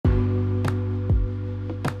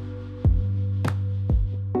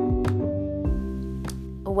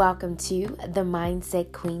welcome to the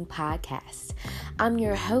Mindset Queen podcast. I'm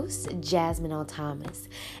your host, Jasmine L. Thomas,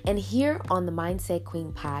 and here on the Mindset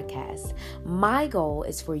Queen podcast, my goal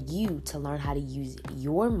is for you to learn how to use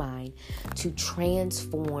your mind to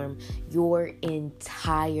transform your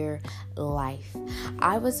entire life.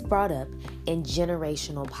 I was brought up in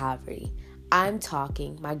generational poverty. I'm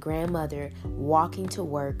talking my grandmother walking to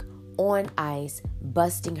work on ice,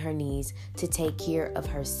 busting her knees to take care of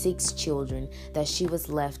her 6 children that she was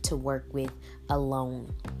left to work with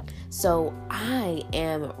alone. So I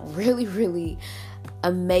am really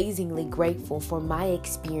amazingly grateful for my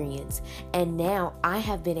experience, and now I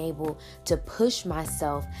have been able to push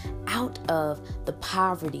myself out of the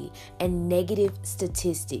poverty and negative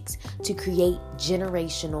statistics to create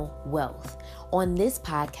generational wealth. On this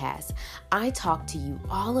podcast, I talk to you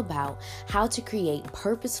all about how to create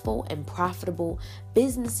purposeful and profitable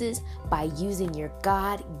businesses by using your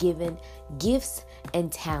God-given gifts and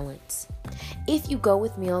talents. If you go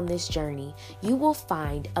with me on this journey, you will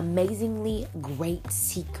find amazingly great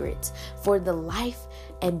secrets for the life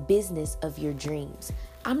and business of your dreams.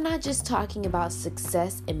 I'm not just talking about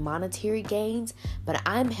success and monetary gains, but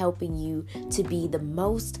I'm helping you to be the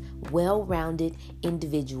most well-rounded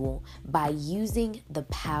individual by using the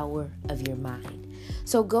power of your mind.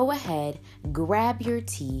 So go ahead, grab your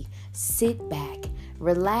tea, sit back,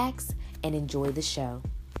 relax, and enjoy the show.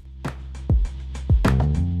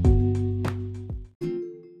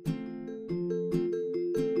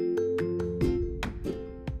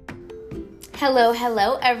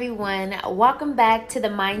 Hello, everyone. Welcome back to the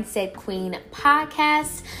Mindset Queen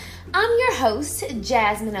podcast. I'm your host,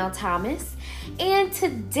 Jasmine L. Thomas, and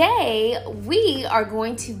today we are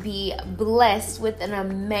going to be blessed with an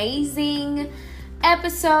amazing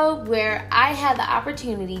episode where I had the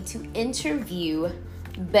opportunity to interview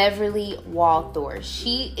Beverly Walthor.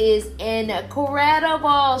 She is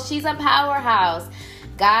incredible. She's a powerhouse.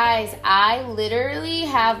 Guys, I literally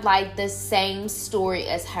have like the same story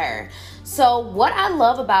as her. So what I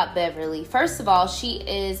love about Beverly, first of all, she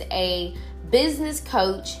is a business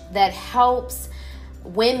coach that helps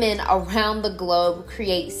women around the globe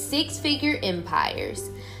create 6-figure empires.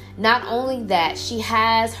 Not only that, she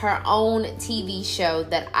has her own TV show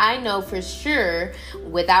that I know for sure,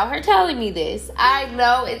 without her telling me this, I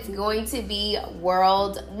know it's going to be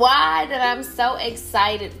worldwide, and I'm so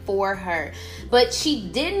excited for her. But she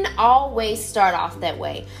didn't always start off that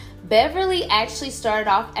way. Beverly actually started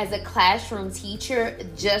off as a classroom teacher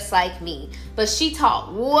just like me, but she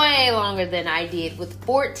taught way longer than I did with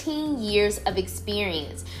 14 years of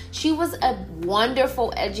experience. She was a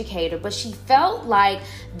wonderful educator, but she felt like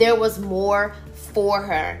there was more for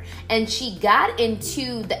her, and she got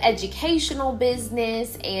into the educational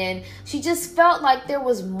business, and she just felt like there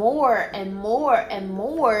was more and more and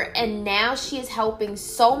more, and now she is helping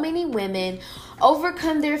so many women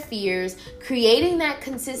overcome their fears, creating that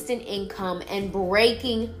consistent income, and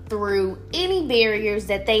breaking through any barriers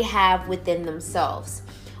that they have within themselves.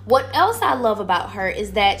 What else I love about her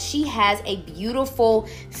is that she has a beautiful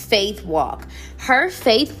faith walk. Her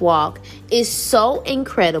faith walk is so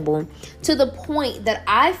incredible to the point that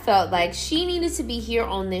I felt like she needed to be here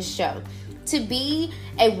on this show. To be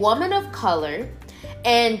a woman of color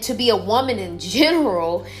and to be a woman in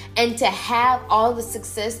general and to have all the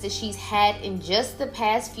success that she's had in just the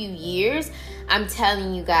past few years, I'm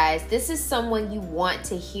telling you guys, this is someone you want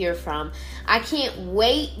to hear from. I can't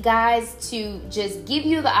wait, guys, to just give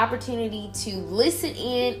you the opportunity to listen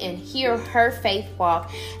in and hear her faith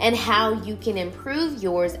walk and how you can improve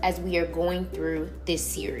yours as we are going through this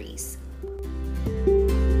series.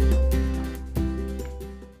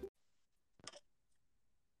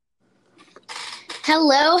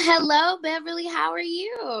 Hello, Beverly. How are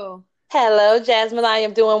you? Hello, Jasmine. I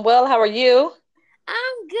am doing well. How are you?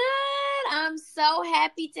 I'm good. I'm so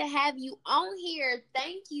happy to have you on here.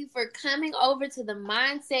 Thank you for coming over to the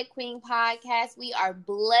Mindset Queen podcast. We are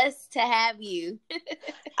blessed to have you.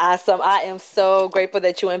 Awesome. I am so grateful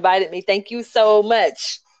that you invited me. Thank you so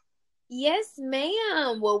much. Yes,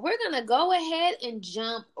 ma'am. Well, we're going to go ahead and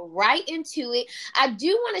jump right into it. I do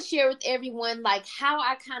want to share with everyone like how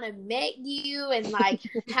I kind of met you and like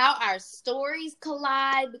how our stories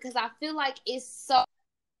collide, because I feel like it's so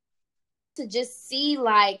to just see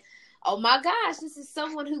like, oh my gosh, this is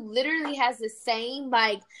someone who literally has the same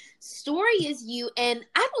like story as you. And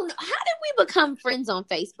I don't know, how did we become friends on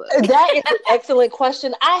Facebook? That is an excellent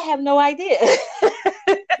question. I have no idea.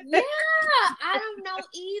 Yeah, I don't know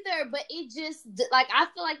either, but it just, like, I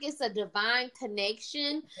feel like it's a divine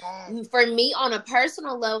connection. Yes. For me, on a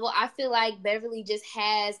personal level, I feel like Beverly just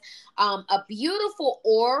has a beautiful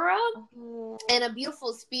aura and a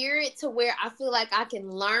beautiful spirit to where I feel like I can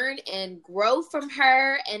learn and grow from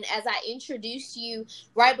her. And as I introduced you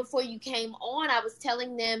right before you came on, I was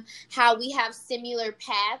telling them how we have similar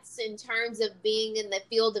paths in terms of being in the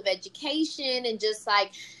field of education and just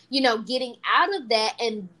like, you know, getting out of that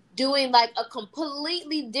and doing like a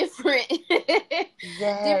completely different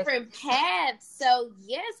different paths. So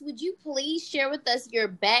yes, would you please share with us your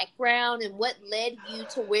background and what led you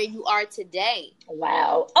to where you are today?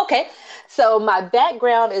 Wow. Okay. So my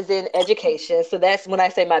background is in education. So that's when I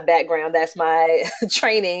say my background, that's my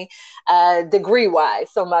training degree wise.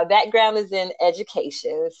 So my background is in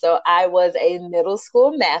education. So I was a middle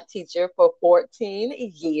school math teacher for 14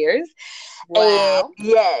 years. Wow. And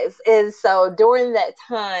yes. And so during that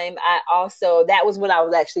time, that was when I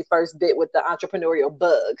was actually first bit with the entrepreneurial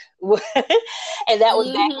bug. And that was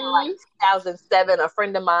back in like 2007. A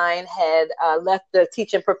friend of mine had left the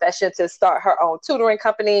teaching profession to start her own tutoring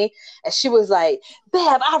company. And she was like,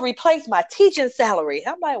 Bab, I replaced my teaching salary.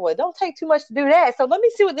 I'm like, well, don't take too much to do that. So let me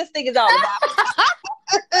see what this thing is all about.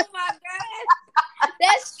 Oh my God.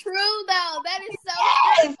 That's true though. That is so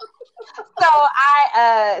true.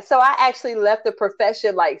 So I actually left the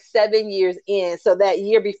profession like 7 years in. So that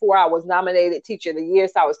year before I was nominated teacher of the year.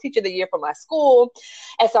 So I was teacher of the year for my school.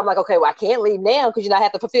 And so I'm like, okay, well, I can't leave now because, I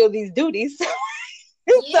have to fulfill these duties.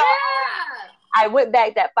 Yeah. So I went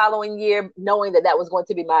back that following year knowing that was going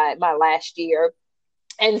to be my last year.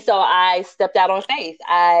 And so I stepped out on faith.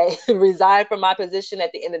 I resigned from my position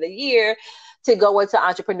at the end of the year to go into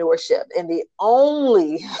entrepreneurship. And the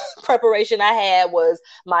only preparation I had was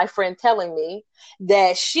my friend telling me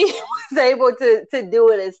that she was able to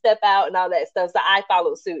do it and step out and all that stuff. So I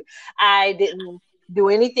followed suit. I didn't do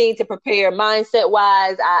anything to prepare mindset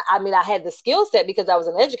wise. I mean, I had the skill set because I was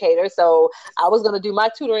an educator. So I was going to do my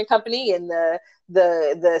tutoring company in the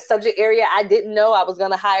subject area I didn't know. I was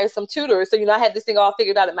going to hire some tutors. So, I had this thing all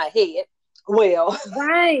figured out in my head. Well,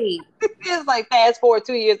 right. It's like fast forward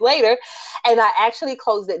 2 years later, and I actually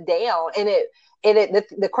closed it down. And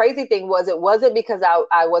the crazy thing was, it wasn't because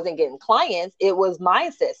I wasn't getting clients. It was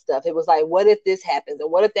mindset stuff. It was like, what if this happens?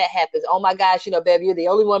 And what if that happens? Oh my gosh, Bev, you're the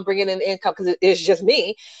only one bringing in income because it's just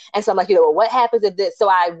me. And so I'm like, well, what happens if this? So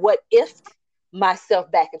I what if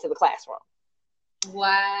myself back into the classroom.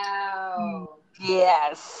 Wow.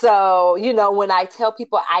 Yeah. So, when I tell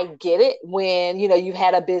people, I get it when, you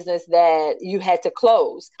had a business that you had to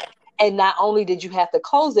close. And not only did you have to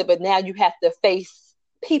close it, but now you have to face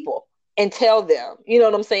people and tell them, you know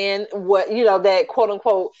what I'm saying? What, that quote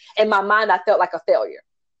unquote, in my mind, I felt like a failure.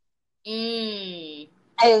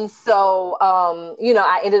 And so,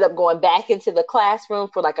 I ended up going back into the classroom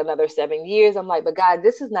for like another 7 years. I'm like, but God,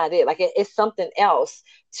 this is not it. Like, it's something else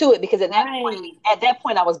to it, because at that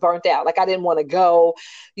point, I was burnt out. Like, I didn't want to go.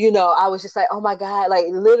 I was just like, oh my God, like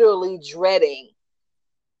literally dreading.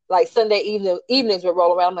 Like Sunday evenings would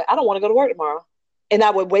roll around. I'm like, I don't want to go to work tomorrow. And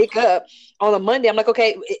I would wake up on a Monday. I'm like,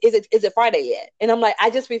 okay, is it Friday yet? And I'm like, I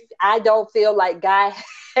don't feel like God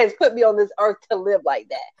has put me on this earth to live like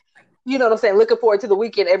that. You know what I'm saying? Looking forward to the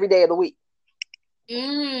weekend every day of the week. So,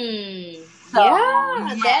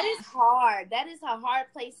 yeah, that is hard. That is a hard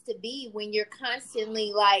place to be when you're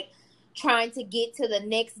constantly like trying to get to the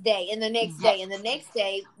next day and the next day and the next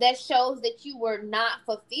day. That shows that you were not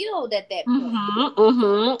fulfilled at that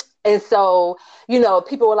point. And so,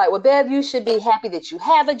 people were like, well, Bev, you should be happy that you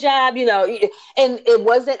have a job, and it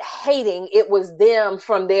wasn't hating. It was them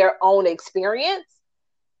from their own experience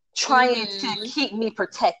trying to keep me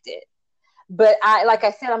protected. But like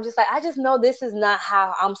I said, I'm just like, I just know this is not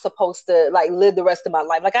how I'm supposed to like live the rest of my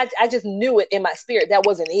life. Like I just knew it in my spirit. That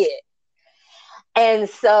wasn't it. And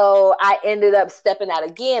so I ended up stepping out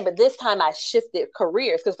again, but this time I shifted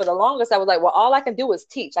careers, because for the longest I was like, well, all I can do is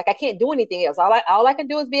teach. Like I can't do anything else. All I can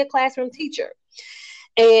do is be a classroom teacher.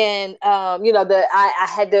 And I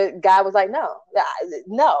had the guy was like,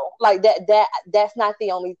 no, like that's not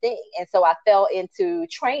the only thing. And so I fell into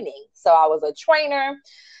training. So I was a trainer,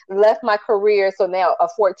 left my career. So now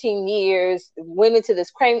 14 years, went into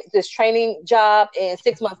this training job, and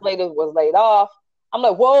 6 months later was laid off. I'm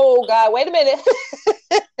like, whoa, God, wait a minute.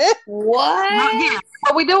 What?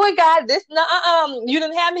 What we doing, God? You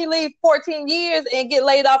didn't have me leave 14 years and get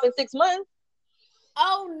laid off in 6 months.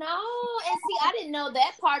 Oh no. And see, I didn't know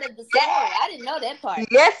that part of the story. I didn't know that part.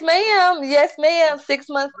 Yes, ma'am. 6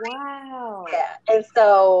 months. Wow. Yeah. And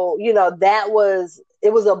so,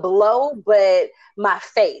 it was a blow, but my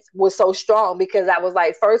faith was so strong, because I was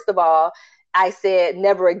like, first of all, I said,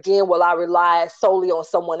 never again will I rely solely on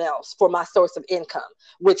someone else for my source of income,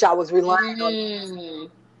 which I was relying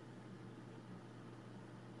on.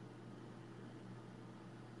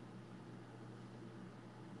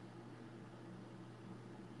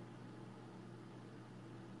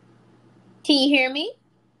 Can you hear me?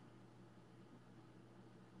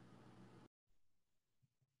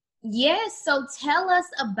 Yes. So tell us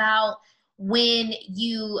about when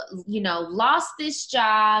you know, lost this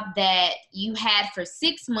job that you had for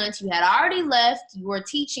 6 months. You had already left your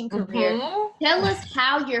teaching career. Tell us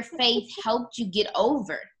how your faith helped you get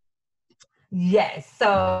over. Yes.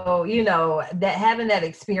 So, you know, that having that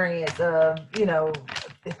experience of, you know,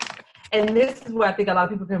 and this is where I think a lot of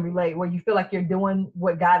people can relate, where you feel like you're doing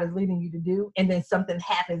what God is leading you to do, and then something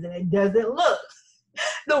happens and it doesn't look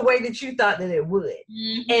the way that you thought that it would.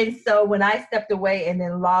 And so when I stepped away and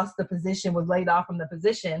then lost the position, was laid off from the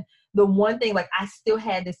position, the one thing, like, I still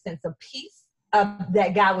had this sense of peace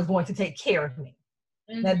that God was going to take care of me.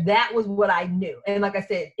 Now that was what I knew. And like I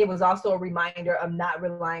said, it was also a reminder of not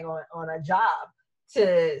relying on a job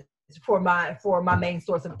for my main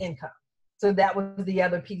source of income. So that was the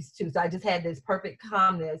other piece too. So I just had this perfect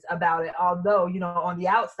calmness about it. Although, you know, on the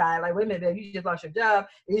outside, like, wait a minute, you just lost your job.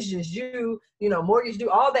 It's just you know, mortgage due,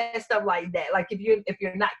 all that stuff like that. Like, if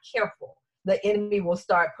you're not careful, the enemy will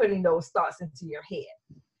start putting those thoughts into your head.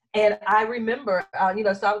 And I remember, you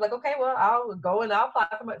know, so I was like, okay, well, I'll go and I'll apply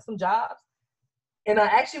for some jobs. And I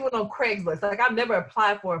actually went on Craigslist. Like, I've never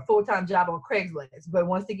applied for a full-time job on Craigslist, but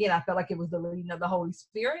once again, I felt like it was the leading of the Holy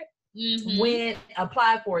Spirit. Went,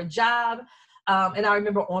 applied for a job, and I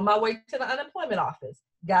remember on my way to the unemployment office,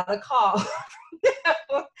 got a call,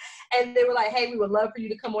 and they were like, "Hey, we would love for you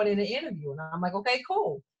to come on in and interview." And I'm like, "Okay,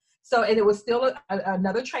 cool." So, and it was still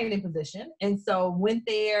another training position, and so went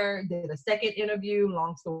there, did a second interview.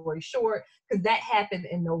 Long story short, because that happened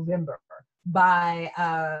in November. By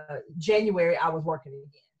January, I was working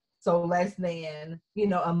again. So less than, you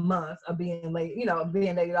know, a month of being laid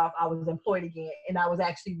off, I was employed again. And I was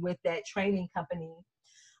actually with that training company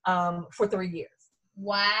for 3 years.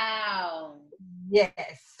 Wow. Yes.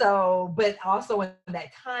 So, but also in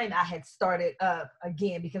that time, I had started up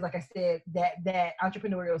again, because like I said, that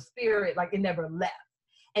entrepreneurial spirit, like, it never left.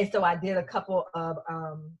 And so I did a couple of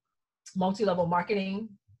multi-level marketing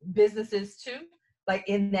businesses too, like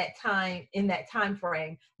in that time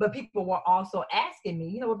frame. But people were also asking me,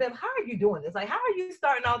 you know, well, Bev, how are you doing this? Like, how are you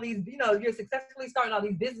starting all these, you know, you're successfully starting all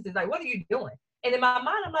these businesses. Like, what are you doing? And in my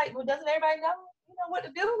mind, I'm like, well, doesn't everybody know, you know, what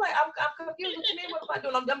to do? Like, I'm confused. What you mean? What am I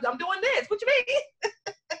doing? I'm doing this. What you mean?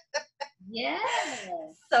 Yeah.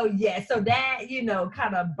 So that, you know,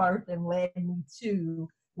 kind of birthed and led me to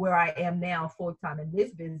where I am now, full-time in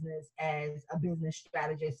this business as a business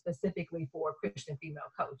strategist, specifically for Christian female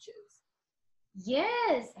coaches.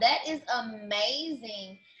 Yes, that is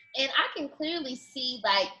amazing. And I can clearly see,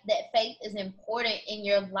 like, that faith is important in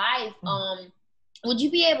your life. Would you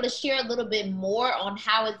be able to share a little bit more on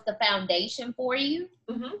how it's the foundation for you?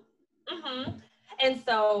 And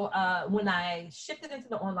so when I shifted into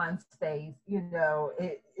the online space, you know,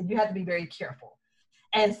 you have to be very careful.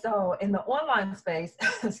 And so in the online space,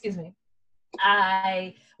 excuse me,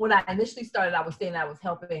 when I initially started, I was saying I was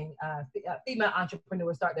helping female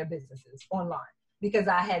entrepreneurs start their businesses online, because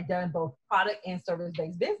I had done both product and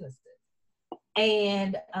service-based businesses.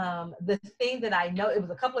 And the thing that I know, it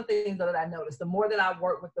was a couple of things that I noticed. The more that I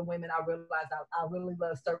worked with the women, I realized I really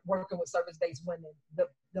love working with service-based women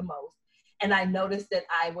the most. And I noticed that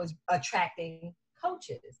I was attracting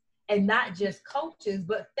coaches, and not just coaches,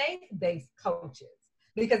 but faith-based coaches.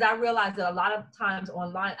 Because I realized that a lot of times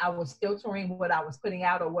online, I was filtering what I was putting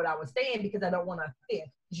out or what I was saying, because I don't want to offend.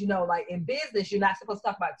 You know, like in business, you're not supposed to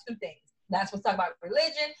talk about two things. You're not supposed to talk about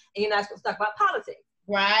religion, and you're not supposed to talk about politics.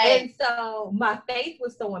 Right. And so my faith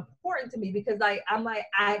was so important to me, because I'm like,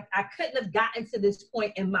 I couldn't have gotten to this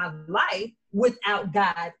point in my life without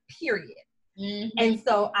God, period. And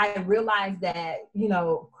so I realized that, you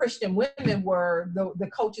know, Christian women were the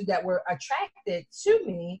coaches that were attracted to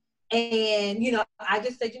me. And, you know, I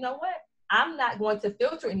just said, you know what? I'm not going to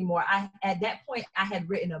filter anymore. At that point, I had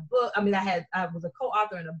written a book. I mean, I was a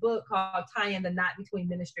co-author in a book called Tying the Knot Between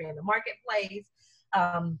Ministry and the Marketplace.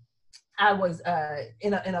 I was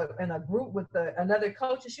in a group with another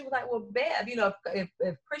coach, and she was like, well, Bev, you know,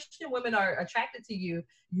 if Christian women are attracted to you,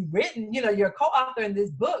 you're a co-author in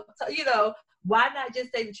this book, so, you know, why not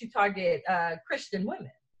just say that you target Christian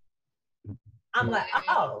women? I'm like,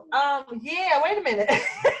 yeah, wait a minute.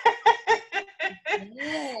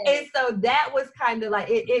 And so that was kind of like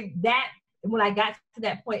that when I got to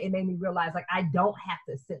that point, it made me realize, like, I don't have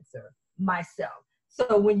to censor myself.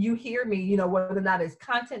 So when you hear me, you know, whether or not it's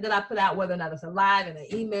content that I put out, whether or not it's a live and an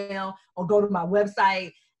email, or go to my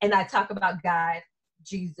website and I talk about God,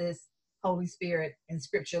 Jesus, Holy Spirit, and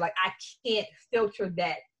scripture, like I can't filter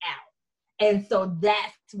that out. And so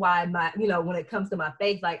that's why when it comes to my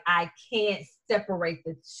faith, like I can't separate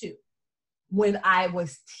the two. When I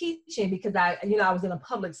was teaching, because I was in a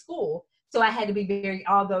public school, so I had to be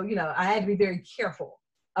I had to be very careful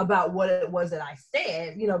about what it was that I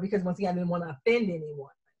said, because once again, I didn't want to offend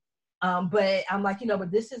anyone. But I'm like,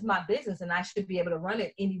 but this is my business and I should be able to run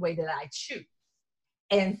it any way that I choose.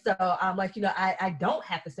 And so I'm like, I don't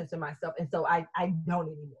have to censor myself. And so I don't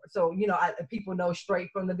anymore. So, people know straight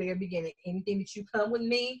from the very beginning, anything that you come with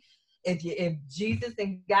me, if Jesus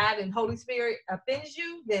and God and Holy Spirit offends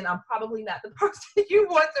you, then I'm probably not the person you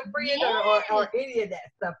want to bring or any of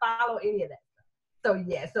that stuff, follow any of that stuff. So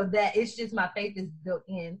yeah, so that it's just my faith is built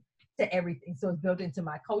in to everything. So it's built into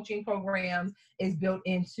my coaching programs. It's built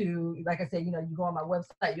into, like I said, you go on my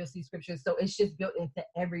website, you'll see scriptures. So it's just built into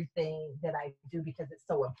everything that I do because it's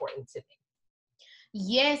so important to me.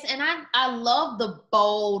 Yes, and I love the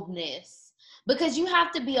boldness, because you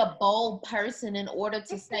have to be a bold person in order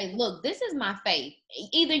to say, look, this is my faith.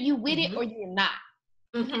 Either you with it or you're not.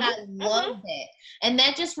 Mm-hmm. And I love that. And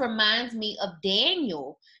that just reminds me of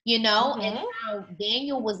Daniel, and how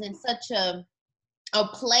Daniel was in such a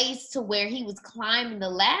place to where he was climbing the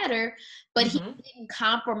ladder, but he didn't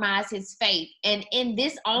compromise his faith. And in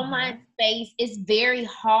this online space, it's very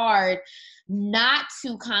hard not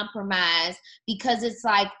to compromise, because it's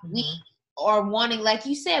like we are wanting, like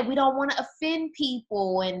you said, we don't want to offend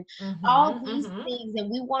people and all these things, and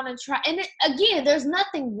we want to try. And again, there's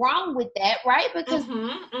nothing wrong with that, right? Because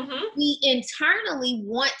we internally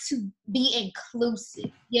want to be inclusive,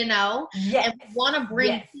 yes. and we want to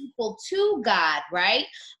bring people to God, right?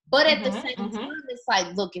 But at the same time, it's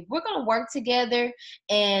like, look, if we're going to work together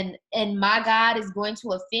and my God is going to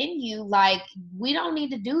offend you, like, we don't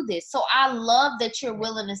need to do this. So I love that you're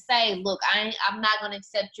willing to say, look, I'm not going to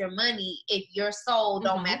accept your money if your soul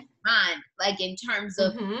don't match mine, like in terms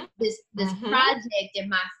of this project and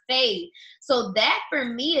my faith. So that for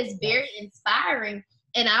me is very inspiring.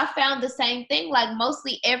 And I found the same thing, like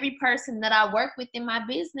mostly every person that I work with in my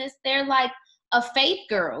business, they're like a faith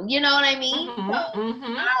girl, you know what I mean?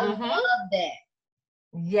 I love that.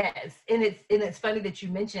 Yes. And it's funny that you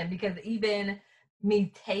mentioned, because even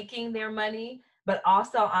me taking their money, but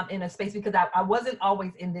also I'm in a space, because I wasn't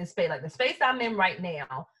always in this space. Like the space I'm in right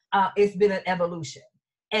now, it's been an evolution.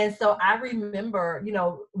 And so I remember,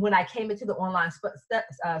 when I came into the online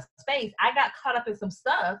space, I got caught up in some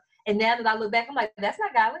stuff. And now that I look back, I'm like, that's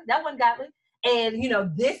not godly. That wasn't godly. And,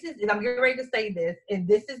 this is, and I'm getting ready to say this, and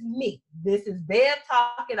this is me. This is Bev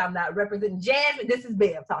talking. I'm not representing Jasmine. This is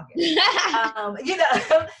Bev talking.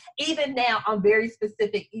 Even now, I'm very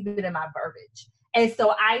specific, even in my verbiage. And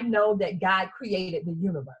so I know that God created the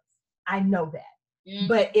universe. I know that.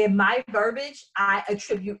 But in my verbiage, I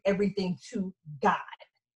attribute everything to God.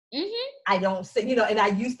 I don't say, and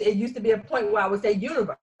it used to be a point where I would say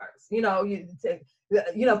universe,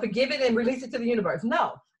 forgive it and release it to the universe.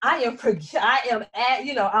 No, I'm forgiven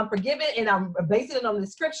and I'm basing it on the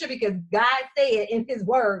scripture, because God said in his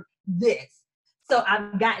word this. So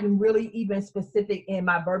I've gotten really even specific in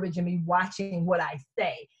my verbiage and me watching what I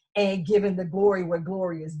say and giving the glory where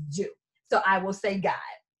glory is due. So I will say God.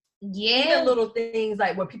 Yeah. Even little things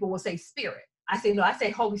like what people will say spirit. I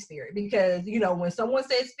say Holy Spirit, because, when someone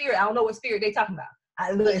says spirit, I don't know what spirit they're talking about.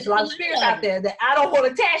 There's a lot of spirits out there that I don't want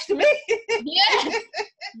attached to me. Yes.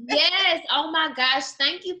 Oh my gosh.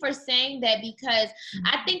 Thank you for saying that, because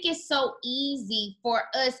I think it's so easy for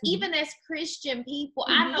us, even as Christian people.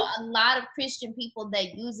 I know a lot of Christian people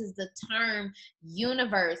that uses the term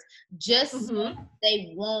universe just so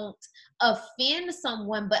they won't offend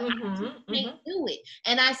someone, but I just can't do it.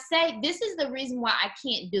 And I say, this is the reason why I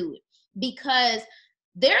can't do it, because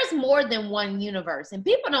there's more than one universe, and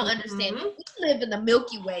people don't understand that we live in the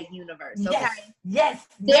Milky Way universe. Okay? Yes.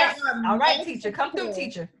 All right, teacher, come through,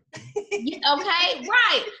 teacher. Okay,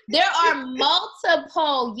 right. There are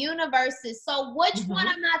multiple universes. So which one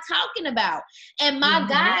am I talking about? And my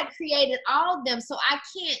God created all of them, so I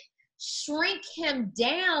can't shrink him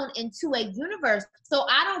down into a universe. So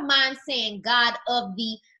I don't mind saying God of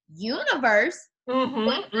the universe,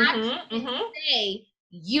 but I can't say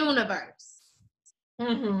universe.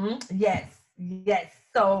 Yes.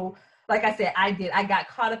 So like I said, I got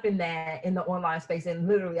caught up in that in the online space, and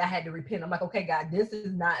literally I had to repent. I'm like, okay, God, this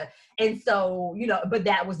is not. And so, but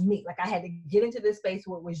that was me. Like I had to get into this space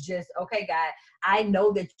where it was just, okay, God, I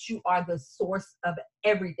know that you are the source of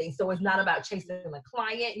everything. So it's not about chasing a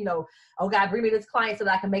client, oh God, bring me this client so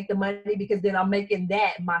that I can make the money, because then I'm making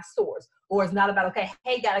that my source. Or it's not about, okay,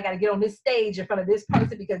 hey God, I got to get on this stage in front of this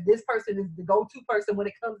person because this person is the go-to person when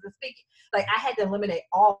it comes to speaking. Like I had to eliminate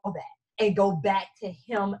all that and go back to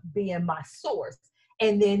him being my source,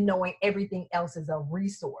 and then knowing everything else is a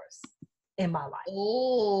resource in my life.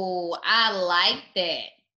 Oh, I like that.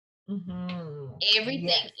 Mm-hmm.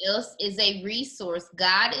 Everything else is a resource.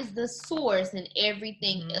 God is the source, and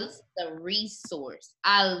everything else is the resource.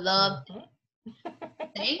 I love that.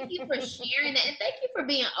 Thank you for sharing that, and thank you for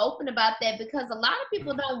being open about that, because a lot of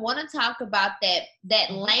people don't want to talk about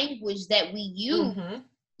that language that we use.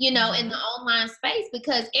 In the online space,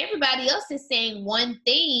 because everybody else is saying one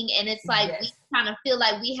thing, and it's like we kind of feel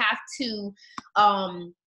like we have to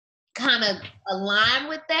kind of align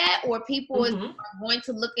with that, or people are going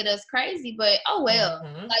to look at us crazy. But oh well,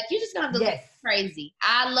 like you're just gonna have to look crazy.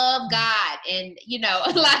 I love God, and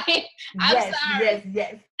like I'm sorry.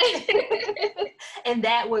 Yes. And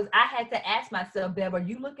that was, I had to ask myself, Bev, are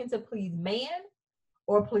you looking to please man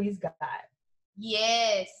or please God?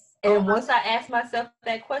 Yes. And once I asked myself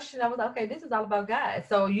that question, I was like, okay, this is all about God.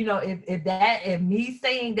 So, if me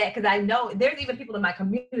saying that, because I know there's even people in my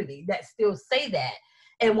community that still say that.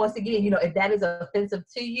 And once again, if that is offensive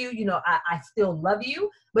to you, I still love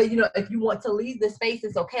you. But, if you want to leave the space,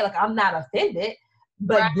 it's okay. Like, I'm not offended,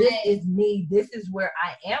 but this is me. This is where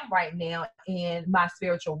I am right now in my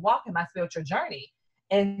spiritual walk and my spiritual journey.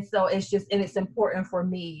 And so it's important for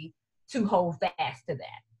me to hold fast to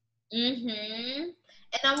that. Mm-hmm.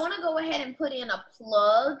 And I want to go ahead and put in a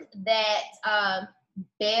plug that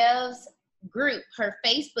Bev's group, her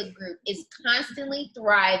Facebook group, is constantly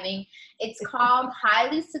thriving. It's called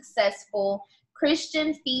Highly Successful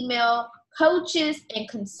Christian Female Coaches and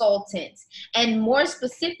Consultants. And more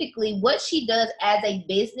specifically, what she does as a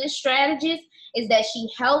business strategist is that she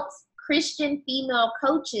helps Christian female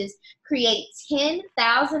coaches create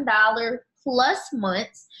 $10,000 plus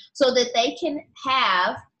months so that they can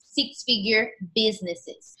have six-figure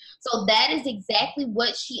businesses. So that is exactly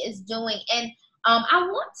what she is doing. And I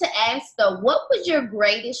want to ask though, what was your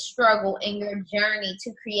greatest struggle in your journey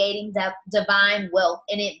to creating divine wealth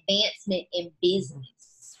and advancement in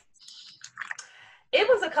business? It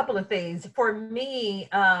was a couple of things. For me,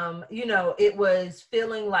 it was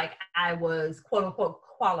feeling like I was quote unquote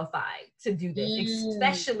qualified to do this,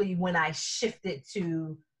 especially when I shifted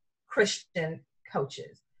to Christian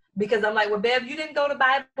coaches. Because I'm like, well, Bev, you didn't go to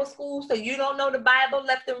Bible school, so you don't know the Bible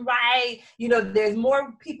left and right. There's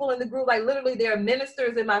more people in the group. Like literally, there are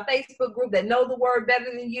ministers in my Facebook group that know the word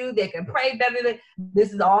better than you. They can pray better than.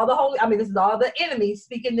 This is all this is all the enemy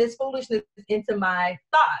speaking this foolishness into my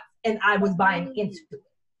thoughts, and I was buying into it.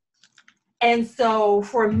 And so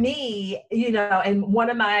for me, and one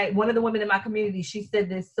of the women in my community, she said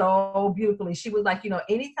this so beautifully. She was like,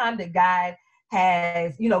 anytime that God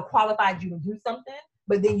has, qualified you to do something,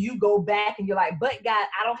 but then you go back and you're like, but God,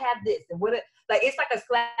 I don't have this. And it's like a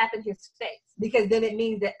slap in his face, because then it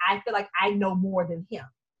means that I feel like I know more than him.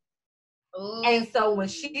 Ooh. And so when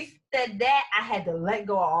she said that, I had to let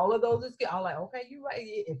go of all of those skills. I'm like, okay, you're right.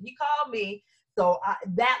 If he called me. So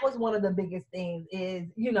that was one of the biggest things is,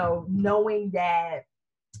 knowing that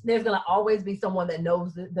there's going to always be someone that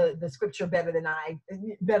knows the scripture better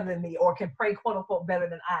than me, or can pray quote unquote better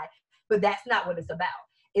than I. But that's not what it's about.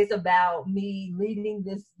 It's about me leading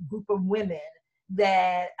this group of women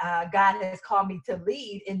that God has called me to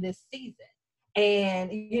lead in this season, and,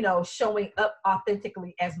 showing up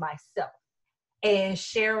authentically as myself and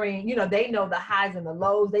sharing, they know the highs and the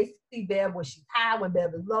lows. They see Bev when she's high, when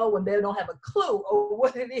Bev is low, when Bev don't have a clue of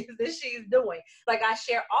what it is that she's doing. Like I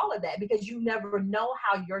share all of that, because you never know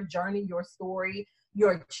how your journey, your story,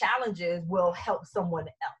 your challenges will help someone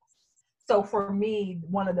else. So for me,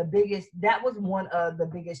 that was one of the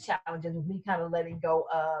biggest challenges, was me kind of letting go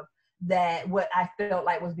of that, what I felt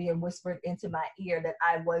like was being whispered into my ear, that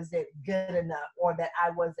I wasn't good enough, or that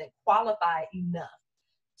I wasn't qualified enough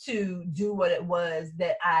to do what it was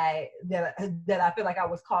that I feel like I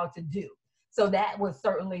was called to do. So that was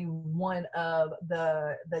certainly one of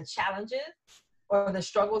the challenges or the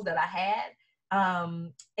struggles that I had.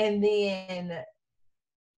 And then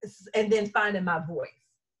finding my voice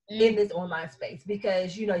in this online space,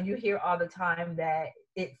 because you hear all the time that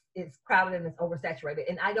it's crowded and it's oversaturated.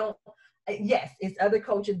 And yes, it's other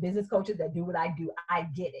coaches, business coaches that do what I do. I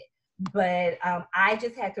get it. But I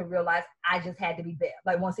just had to realize I just had to be there.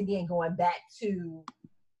 Like, once again, going back to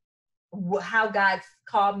how God's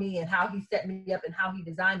called me and how he set me up and how he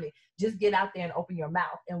designed me. Just get out there and open your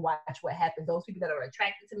mouth and watch what happens. Those people that are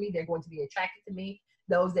attracted to me, they're going to be attracted to me.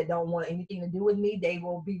 Those that don't want anything to do with me, they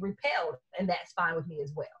will be repelled, and that's fine with me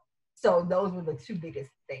as well. So those were the two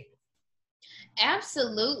biggest things.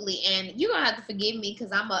 Absolutely. And you're gonna have to forgive me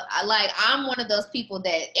because I'm one of those people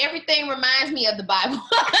that everything reminds me of the Bible.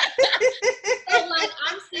 So like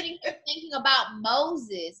I'm sitting here thinking about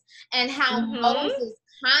Moses and how Moses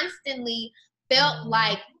constantly felt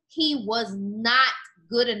like he was not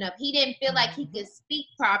good enough. He didn't feel like he could speak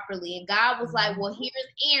properly. And God was like, well,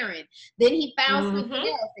 here's Aaron. Then he found something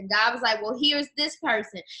else. And God was like, well, here's this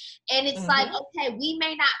person. And it's like, okay, we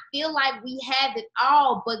may not feel like we have it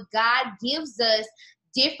all, but God gives us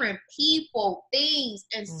different people, things,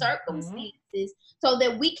 and circumstances so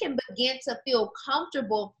that we can begin to feel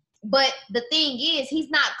comfortable. But the thing is, he's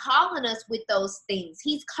not calling us with those things.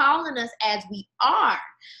 He's calling us as we are,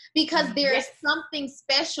 because there is something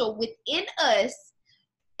special within us.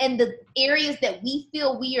 And the areas that we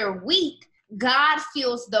feel we are weak, God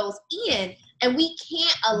fills those in, and we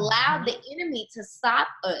can't allow the enemy to stop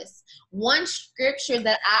us. One scripture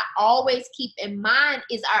that I always keep in mind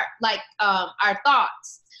is our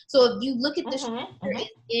thoughts. So if you look at the scripture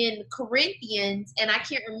in Corinthians, and I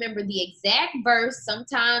can't remember the exact verse.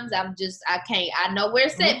 Sometimes I know where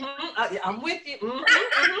it's at. I'm with you.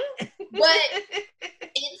 But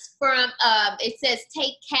it's from, it says,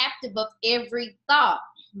 take captive of every thought.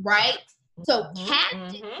 Right? So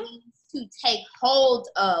captive means to take hold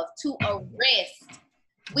of, to arrest.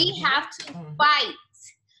 We have to fight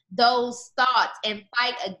those thoughts and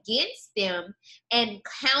fight against them and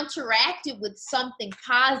counteract it with something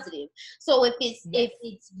positive. So if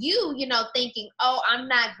it's you, thinking, oh, I'm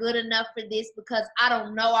not good enough for this because I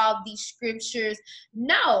don't know all these scriptures.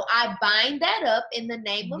 No, I bind that up in the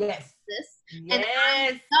name of Jesus. And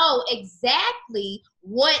I know exactly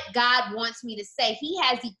what God wants me to say. He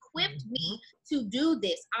has equipped me to do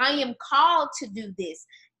this. I am called to do this.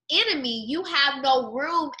 Enemy, you have no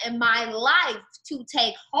room in my life to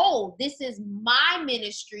take hold. This is my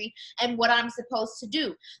ministry and what I'm supposed to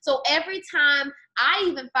do. So every time I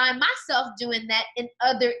even find myself doing that in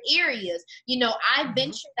other areas, I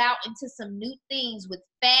ventured out into some new things with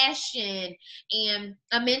fashion, and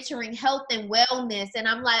I'm entering health and wellness, and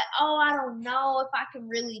I'm like, oh, I don't know if I can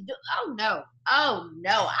really do. Oh no,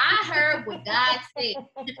 I heard what God said,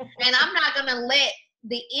 and I'm not gonna let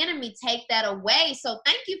the enemy take that away. So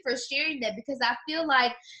thank you for sharing that, because I feel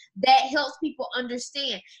like that helps people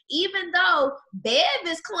understand. Even though Bev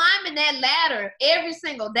is climbing that ladder every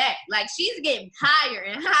single day, like she's getting higher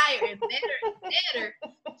and higher and better and better,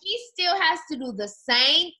 she still has to do the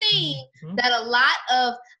same thing that a lot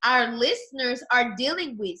of our listeners are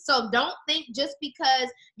dealing with. So don't think just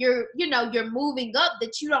because you're moving up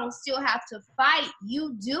that you don't still have to fight.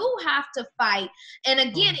 You do have to fight. And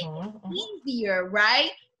again, it's easier,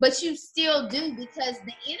 right? But you still do, because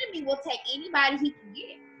the enemy will take anybody he can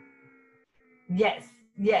get.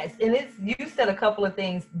 Yes. And you said a couple of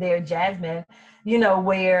things there, Jasmine,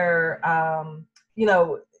 where,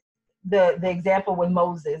 the example with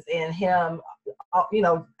Moses and him,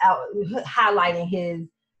 highlighting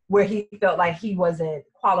where he felt like he wasn't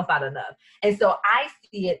qualified enough. And so I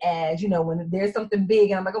see it as, when there's something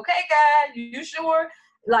big and I'm like, okay, God, you sure?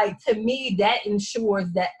 Like, to me, that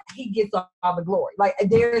ensures that he gets all the glory. Like,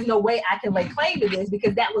 there is no way I can lay claim to this,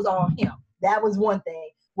 because that was all him. That was one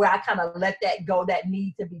thing where I kind of let that go, that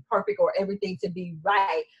need to be perfect or everything to be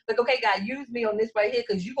right. Like, okay, God, use me on this right here,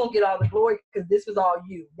 because you're going to get all the glory, because this was all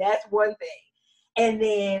you. That's one thing. And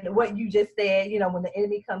then what you just said, when the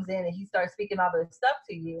enemy comes in and he starts speaking all this stuff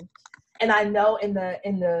to you. And I know in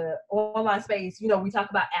the online space, we talk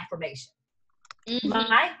about affirmation.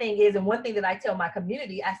 My thing is, and one thing that I tell my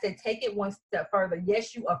community, I said, take it one step further.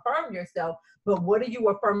 Yes, you affirm yourself, but what are you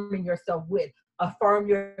affirming yourself with? Affirm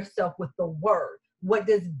yourself with the word. What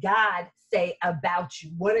does God say about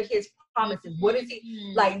you? What are his promises? What is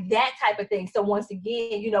he, like that type of thing? So once again,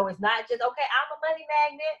 it's not just, okay, I'm a money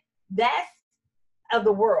magnet. That's of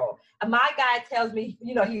the world. My God tells me,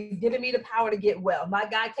 he's giving me the power to get well. My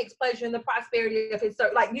God takes pleasure in the prosperity of his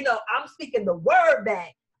servant. Like, I'm speaking the word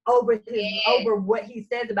back over what he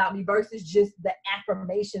says about me, versus just the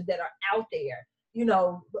affirmations that are out there.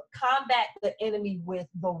 Combat the enemy with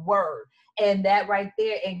the word. And that right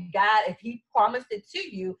there, and God, if he promised it to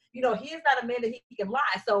you, he is not a man that he can lie.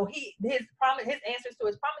 So his answers to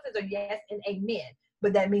his promises are yes and amen.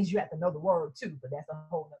 but that means you have to know the word too, but that's a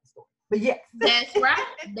whole other story. But yes. That's right.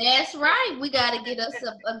 That's right. We got to get us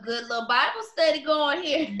a good little Bible study going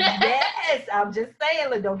here. Yes, I'm just saying,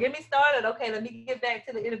 look, don't get me started. Okay, let me get back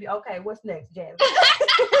to the interview. Okay, what's next, Jazz?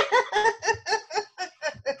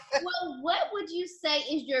 Well, what would you say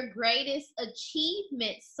is your greatest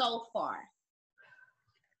achievement so far?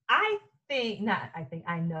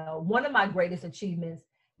 I know. One of my greatest achievements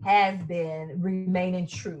has been remaining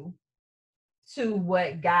true to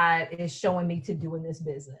what God is showing me to do in this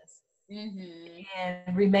business. Mm-hmm.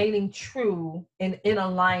 And remaining true and in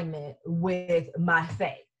alignment with my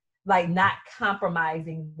faith. Like not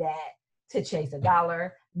compromising that to chase a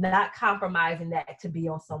dollar, not compromising that to be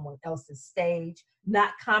on someone else's stage,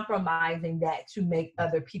 not compromising that to make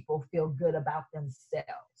other people feel good about themselves.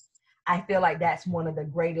 I feel like that's one of the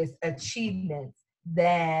greatest achievements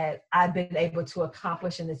that I've been able to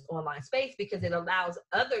accomplish in this online space, because it allows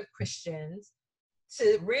other Christians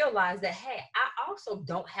to realize that, hey, I also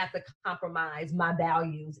don't have to compromise my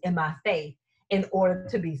values and my faith in order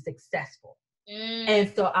to be successful. And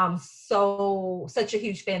so I'm such a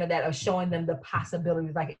huge fan of that, of showing them the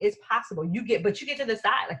possibilities. Like, it's possible. But you get to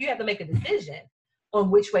decide. Like, you have to make a decision on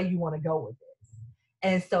which way you want to go with this.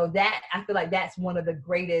 And so that, I feel like that's one of the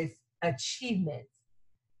greatest achievements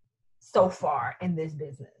so far in this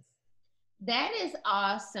business. That is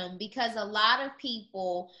awesome, because a lot of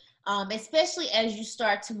people, especially as you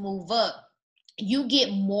start to move up, you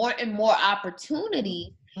get more and more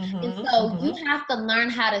opportunities. Mm-hmm, and so you have to learn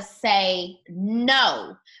how to say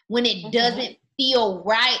no when it doesn't feel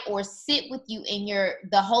right or sit with you in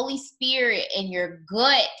the Holy Spirit and your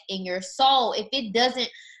gut and your soul. If it doesn't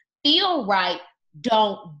feel right,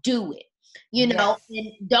 don't do it. You know,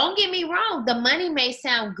 and don't get me wrong, the money may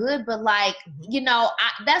sound good, but like,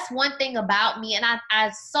 that's one thing about me. And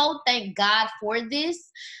I so thank God for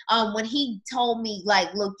this. When he told me,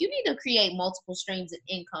 like, look, you need to create multiple streams of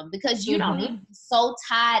income, because you don't need to be so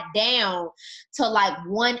tied down to like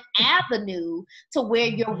one avenue to where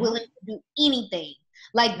you're willing to do anything.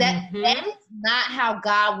 Like that is not how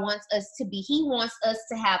God wants us to be. He wants us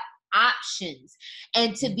to have options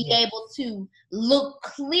and to be able to look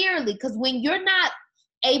clearly, because when you're not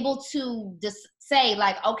able to just say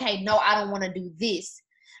like, okay, no, I don't want to do this,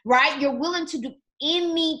 right? You're willing to do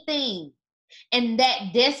anything, and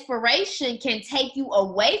that desperation can take you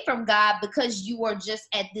away from God, because you are just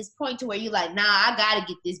at this point to where you're like, nah, I gotta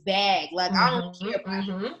get this bag, like I don't care about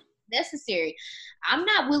it. Necessary. I'm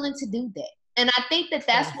not willing to do that. And I think that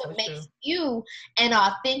that's what makes you an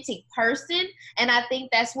authentic person. And I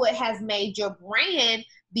think that's what has made your brand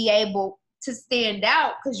be able to stand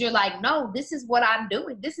out, because you're like, no, this is what I'm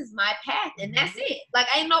doing. This is my path. And that's it. Like,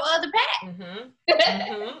 ain't no other path.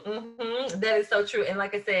 That is so true. And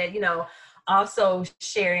like I said, also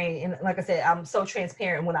sharing, and like I said, I'm so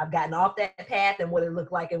transparent when I've gotten off that path and what it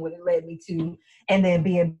looked like and what it led me to, and then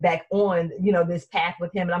being back on, this path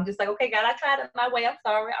with him. And I'm just like, okay, God, I tried it my way. I'm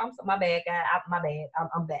sorry. My bad, God. My bad.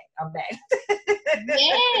 I'm back.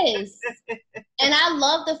 Yes. And I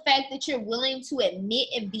love the fact that you're willing to admit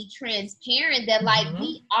and be transparent that like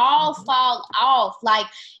we all fall off. Like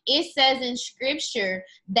it says in scripture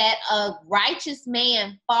that a righteous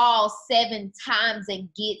man falls 7 times and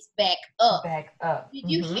gets back up.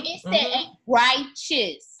 It said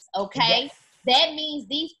righteous, okay? Yes. That means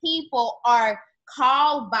these people are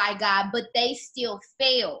called by God, but they still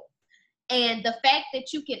fail. And the fact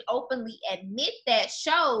that you can openly admit that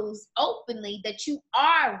shows openly that you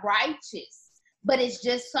are righteous. But it's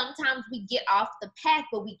just sometimes we get off the path,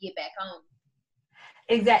 but we get back on.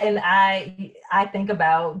 Exactly. And I think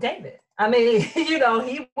about David. I mean,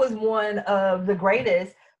 he was one of the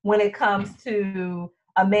greatest when it comes to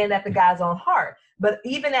a man after God's own heart. But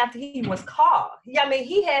even after he was called,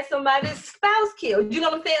 he had somebody's spouse killed. You know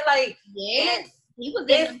what I'm saying? Like, yes,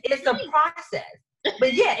 it's a process.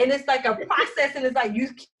 But yeah, and it's like a process, and it's like you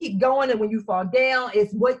keep going, and when you fall down,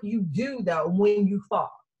 it's what you do though when you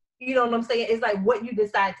fall. You know what I'm saying? It's like what you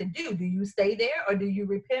decide to do. Do you stay there, or do you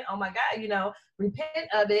repent? Oh my God, repent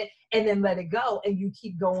of it and then let it go, and you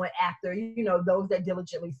keep going after, those that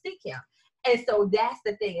diligently seek him. And so that's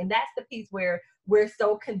the thing. And that's the piece where we're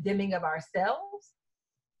so condemning of ourselves,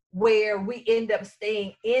 where we end up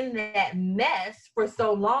staying in that mess for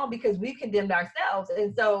so long because we condemned ourselves.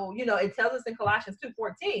 And so, it tells us in Colossians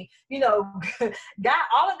 2:14, God,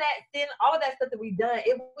 all of that sin, all of that stuff that we've done,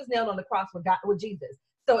 it was nailed on the cross with Jesus.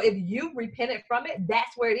 So if you repented from it,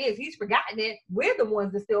 that's where it is. He's forgotten it. We're the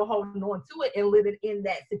ones that still holding on to it and living in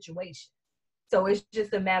that situation. So it's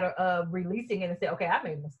just a matter of releasing it and say, okay, I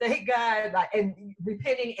made a mistake, God, and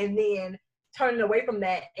repenting, and then turning away from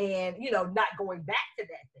that and, not going back to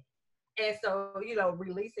that thing. And so,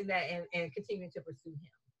 releasing that and continuing to pursue him.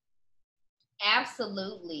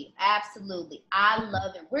 Absolutely. Absolutely. I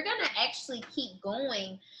love it. We're going to actually keep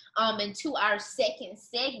going into our second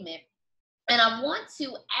segment. And I want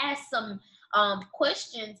to ask some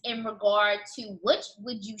questions in regard to what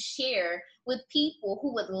would you share with people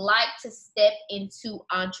who would like to step into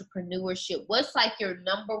entrepreneurship? What's like your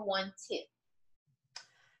number one tip?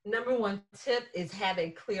 Number one tip is have a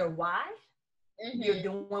clear why you're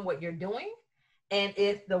doing what you're doing. And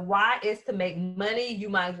if the why is to make money, you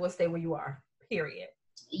might as well stay where you are, period.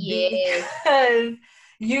 Yeah. Because,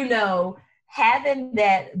 having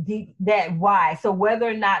that why. So whether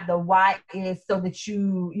or not the why is so that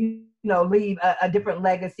you leave a different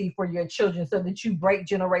legacy for your children, so that you break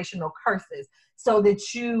generational curses, so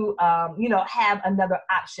that you, have another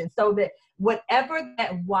option, so that whatever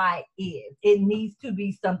that why is, it needs to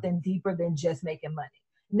be something deeper than just making money.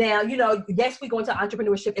 Now, yes, we go into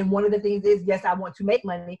entrepreneurship, and one of the things is, yes, I want to make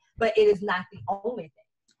money, but it is not the only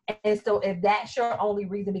thing. And so if that's your only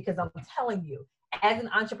reason, because I'm telling you, as an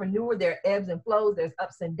entrepreneur, there are ebbs and flows, there's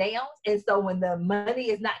ups and downs. And so when the money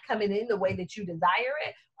is not coming in the way that you desire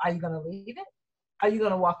it, are you going to leave it? Are you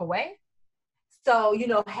going to walk away? So,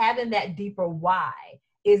 having that deeper why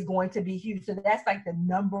is going to be huge. So that's like the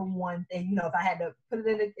number one thing, if I had to put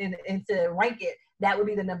it into rank it, that would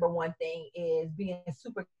be the number one thing, is being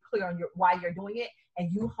super clear on why you're doing it,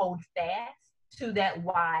 and you hold fast to that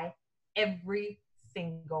why every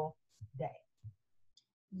single day.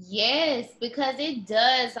 Yes, because it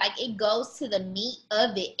does, it goes to the meat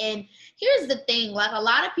of it. And here's the thing, a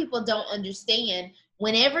lot of people don't understand,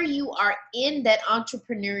 whenever you are in that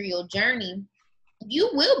entrepreneurial journey, you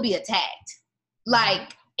will be attacked.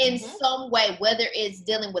 In some way, whether it's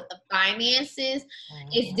dealing with the finances,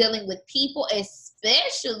 it's dealing with people,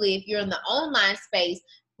 especially if you're in the online space,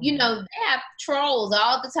 they have trolls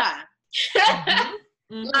all the time.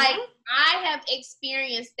 I have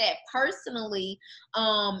experienced that personally.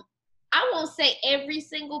 I won't say every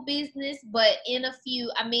single business, but in a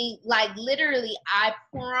few. Literally, I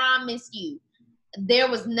promise you, there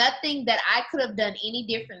was nothing that I could have done any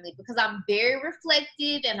differently, because I'm very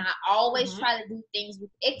reflective and I always try to do things with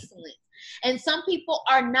excellence. And some people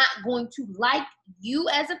are not going to like you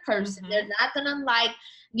as a person. They're not going to like,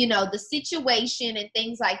 the situation and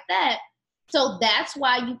things like that. So that's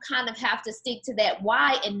why you kind of have to stick to that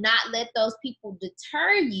why and not let those people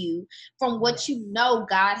deter you from what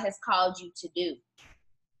God has called you to do.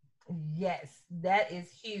 Yes, that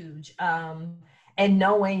is huge. And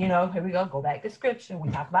knowing, here we go back to scripture. We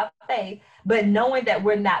talk about faith, but knowing that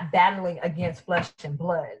we're not battling against flesh and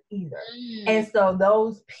blood either. And so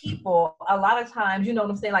those people, a lot of times, you know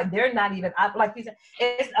what I'm saying? They're not even, like you said,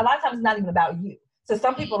 a lot of times it's not even about you. So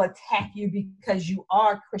some people attack you because you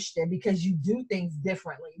are Christian, because you do things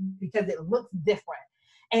differently, because it looks different.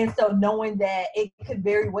 And so knowing that it could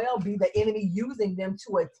very well be the enemy using them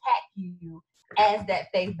to attack you as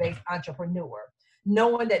that faith-based entrepreneur.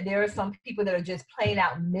 Knowing that there are some people that are just plain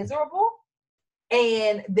out miserable,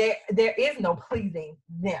 and there is no pleasing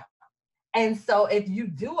them. And so if you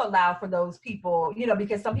do allow for those people,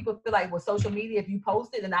 because some people feel like with social media, if you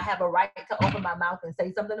post it and I have a right to open my mouth and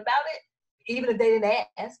say something about it, even if they didn't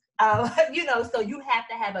ask, so you have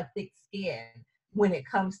to have a thick skin when it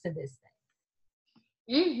comes to this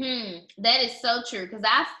thing. That is so true, because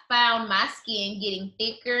I found my skin getting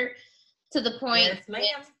thicker to the point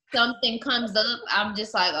that something comes up, I'm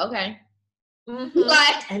just like, okay.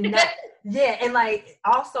 And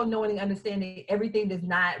also knowing and understanding everything does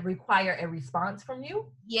not require a response from you.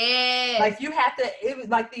 Yeah. You have to, it was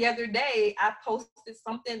like the other day, I posted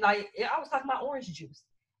something I was talking about orange juice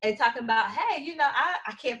and talking about, hey,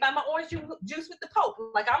 I can't find my orange juice with the Pope.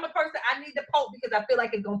 I'm a person, I need the Pope because I feel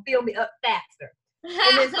like it's going to fill me up faster.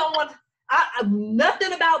 And then someone,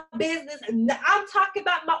 nothing about business. I'm talking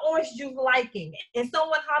about my orange juice liking. And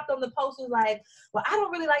someone hopped on the post and was like, well, I don't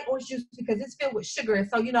really like orange juice because it's filled with sugar. And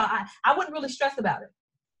so, I wouldn't really stress about it.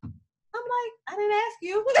 I'm like, I didn't ask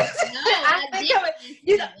you. No, I didn't.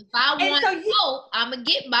 If I want Pope, I'm going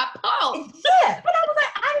to get my Pope. Yeah. But I was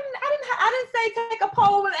like, I didn't say take a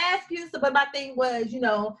poll and ask you. So, but my thing was,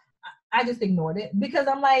 I just ignored it because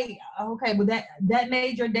I'm like, okay, well that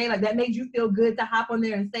made your day, that made you feel good to hop on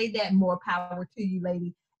there and say that. More power to you,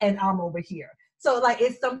 lady. And I'm over here. So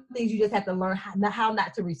it's some things you just have to learn how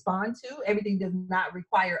not to respond to. Everything does not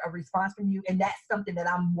require a response from you. And that's something that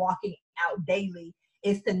I'm walking out daily,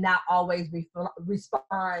 is to not always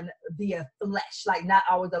respond via flesh, not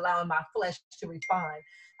always allowing my flesh to respond.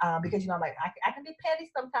 Because, I'm like, I can be petty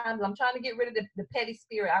sometimes. I'm trying to get rid of the petty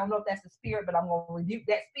spirit. I don't know if that's the spirit, but I'm going to rebuke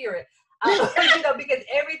that spirit. Because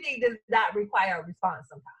everything does not require a response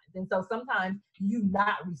sometimes. And so sometimes you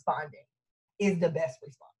not responding is the best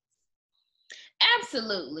response.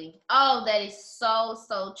 Absolutely. Oh, that is so,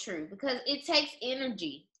 so true, because it takes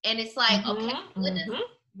energy. And it's like, okay,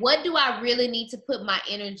 what do I really need to put my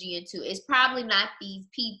energy into? It's probably not these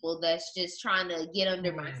people that's just trying to get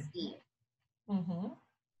under my skin.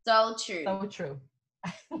 So true. So true.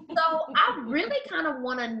 So I really kind of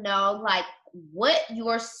want to know, like, what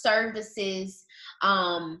your services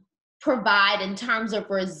provide in terms of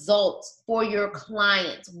results for your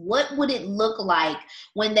clients. What would it look like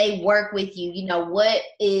when they work with you? You know, what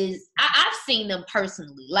is, I've seen them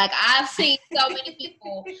personally. Like, I've seen so many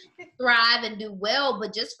people thrive and do well,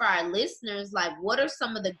 but just for our listeners, like, what are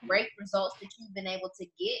some of the great results that you've been able to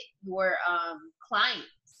get your clients?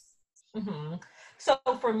 So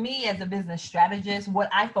for me as a business strategist, what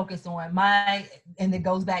I focus on, and it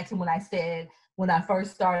goes back to when I said, when I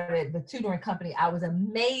first started the tutoring company, I was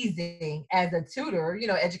amazing as a tutor, you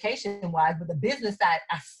know, education-wise, but the business side,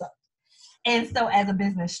 I sucked. And so as a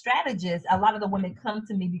business strategist, a lot of the women come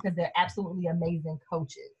to me because they're absolutely amazing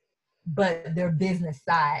coaches, but their business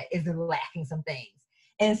side is lacking some things.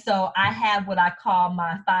 And so I have what I call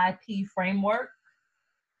my 5P framework,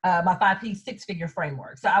 my 5P six-figure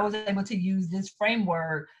framework. So I was able to use this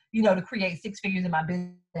framework, you know, to create six figures in my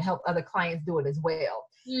business to help other clients do it as well.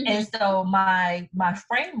 And so my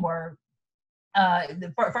framework,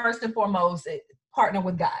 first and foremost, partner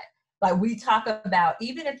with God. Like we talk about,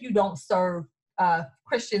 even if you don't serve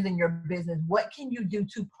Christians in your business, what can you do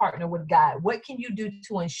to partner with God? What can you do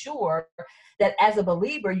to ensure that as a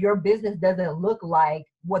believer, your business doesn't look like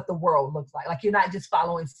what the world looks like? Like you're not just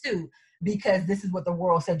following suit because this is what the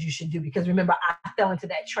world said you should do. Because remember, I fell into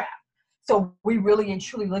that trap. So we really and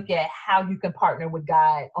truly look at how you can partner with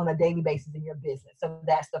God on a daily basis in your business. So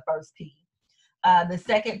that's the first P. The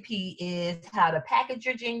second P is how to package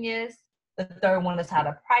your genius. The third one is how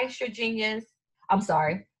to price your genius. I'm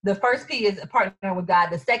sorry. The first P is partnering with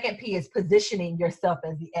God. The second P is positioning yourself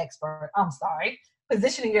as the expert.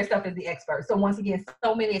 Positioning yourself as the expert. So once again,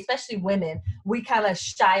 so many, especially women, we kind of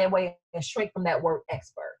shy away and shrink from that word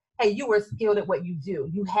expert. Hey, you were skilled at what you do.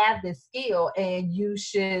 You have this skill and you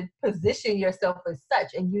should position yourself as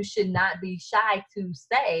such. And you should not be shy to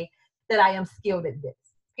say that I am skilled at this,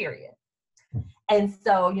 period. And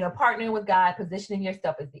so, you know, partnering with God, positioning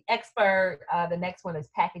yourself as the expert. The next one is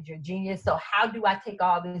package your genius. So how do I take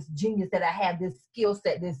all this genius that I have, this skill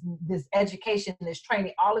set, this education, this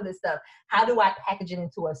training, all of this stuff, how do I package it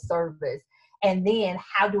into a service? And then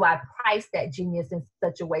how do I price that genius in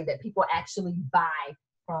such a way that people actually buy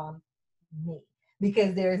from me?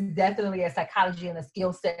 Because there's definitely a psychology and a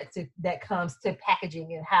skill set that comes to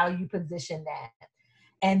packaging and how you position that.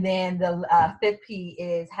 And then the fifth P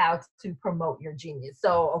is how to promote your genius.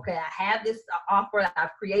 So, okay, I have this offer,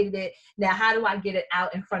 I've created it. Now, how do I get it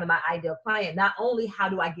out in front of my ideal client? Not only how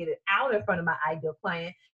do I get it out in front of my ideal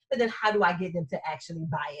client, but then how do I get them to actually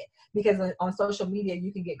buy it? Because on social media,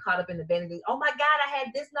 you can get caught up in the vanity. Oh my God, I had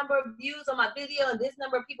this number of views on my video and this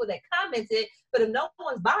number of people that commented, but if no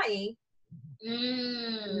one's buying,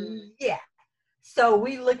 yeah. So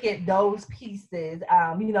we look at those pieces,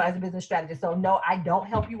 you know, as a business strategist. So no, I don't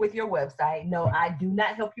help you with your website. No, I do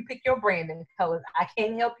not help you pick your branding colors. I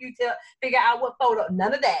can't help you to figure out what photo,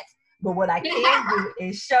 none of that. But what I can do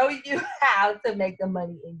is show you how to make the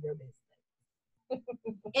money in your business.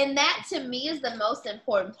 And that to me is the most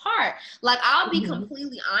important part. Like, I'll be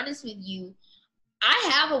completely honest with you.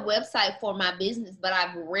 I have a website for my business, but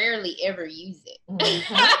I've rarely ever used it.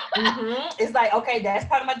 It's like, okay, that's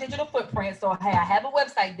part of my digital footprint. So, hey, I have a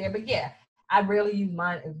website there, but yeah, I rarely use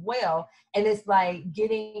mine as well. And it's like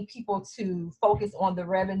getting people to focus on the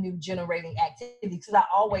revenue generating activities. Because I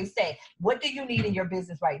always say, what do you need in your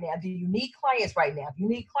business right now? Do you need clients right now? If you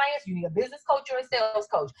need clients, you need a business coach or a sales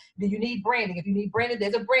coach. Do you need branding? If you need branding,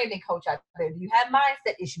 there's a branding coach out there. Do you have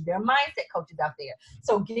mindset issues? There are mindset coaches out there.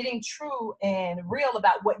 So getting true and real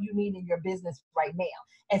about what you need in your business right now.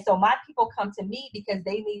 And so my people come to me because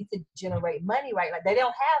they need to generate money, right? Like they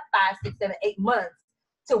don't have 5, 6, 7, 8 months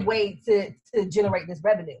to wait to generate this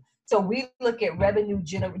revenue. So we look at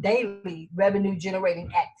daily revenue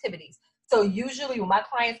generating activities. So usually when my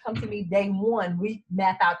clients come to me day one, we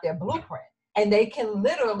map out their blueprint and they can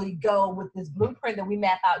literally go with this blueprint that we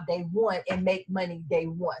map out day one and make money day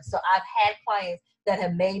one. So I've had clients that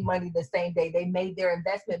have made money the same day. They made their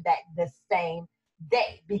investment back the same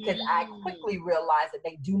day because I quickly realized that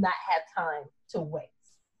they do not have time to wait.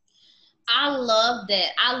 I love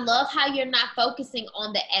that. I love how you're not focusing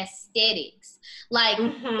on the aesthetics. Like,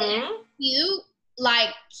 that's cute.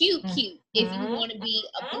 Like, cute. If you want to be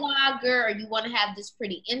a blogger or you want to have this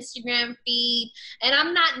pretty Instagram feed. And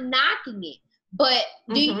I'm not knocking it. But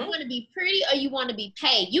do you want to be pretty or you want to be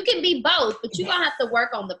paid? You can be both, but you're gonna have to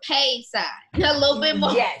work on the paid side a little bit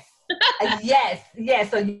more. Yes.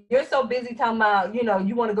 So you're so busy talking about, you know,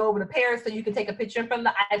 you want to go over to Paris so you can take a picture from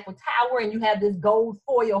the Eiffel Tower and you have this gold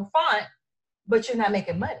foil font, but you're not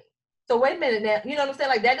making money. So wait a minute now, you know what I'm saying?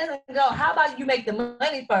 Like that doesn't go. How about you make the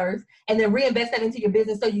money first and then reinvest that into your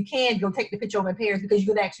business so you can go take the picture over in Paris because you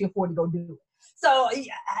can actually afford to go do it. So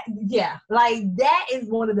yeah, like that is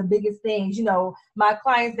one of the biggest things. You know, my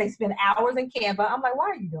clients, they spend hours in Canva. I'm like, why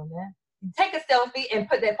are you doing that? Take a selfie and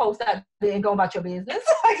put that post out there and go about your business.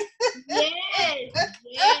 Yes.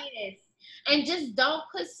 And just don't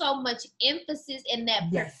put so much emphasis in that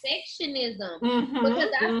perfectionism. Because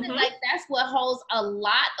I feel like that's what holds a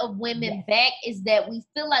lot of women back, is that we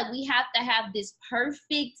feel like we have to have this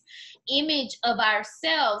perfect image of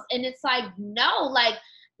ourselves. And it's like, no, like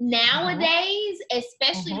nowadays,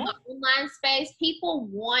 especially in the online space, people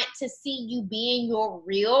want to see you being your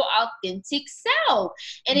real, authentic self.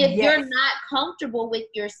 And if you're not comfortable with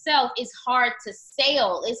yourself, it's hard to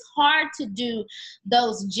sell. It's hard to do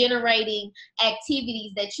those generating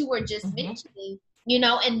activities that you were just mentioning, you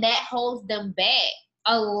know, and that holds them back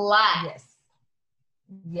a lot.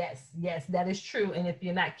 Yes, that is true. And if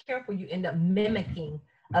you're not careful, you end up mimicking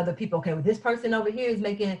other people. Okay, well, this person over here is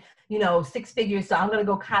making, you know, 6 figures, so I'm going to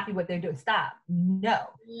go copy what they're doing. Stop. No,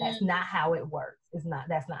 that's not how it works. That's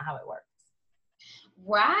not how it works.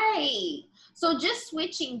 Right. So just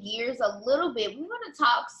switching gears a little bit, we want to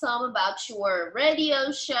talk some about your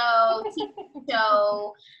radio show, TV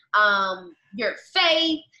show, your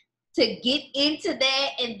faith, to get into that,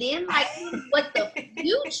 and then like what the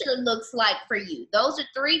future looks like for you. Those are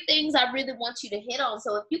 3 things I really want you to hit on.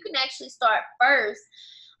 So if you can actually start first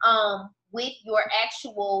with your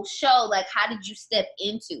actual show, like how did you step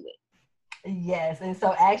into it? Yes, and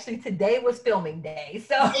so actually today was filming day.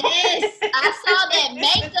 So yes, I saw that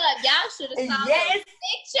makeup. Y'all should have saw those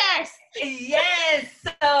pictures. Yes.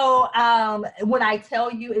 So when I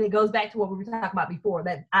tell you, and it goes back to what we were talking about before,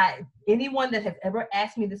 that anyone that has ever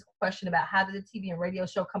asked me this question about how did the TV and radio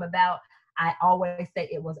show come about, I always say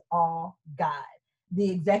it was all God. The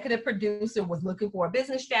executive producer was looking for a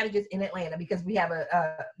business strategist in Atlanta, because we have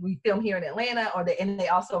we film here in Atlanta, and they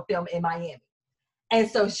also film in Miami. And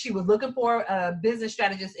so she was looking for a business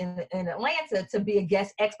strategist in Atlanta to be a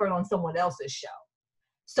guest expert on someone else's show.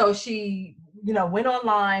 So she, you know, went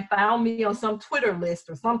online, found me on some Twitter list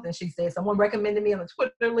or something. She said someone recommended me on the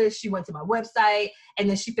Twitter list. She went to my website, and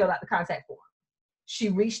then she filled out the contact form. She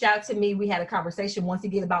reached out to me. We had a conversation once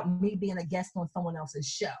again about me being a guest on someone else's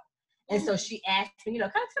show. And so she asked me, you know,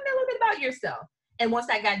 kind of tell me a little bit about yourself. And once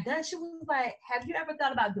I got done, she was like, have you ever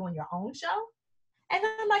thought about doing your own show? And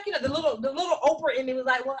I'm like, you know, the little Oprah in me was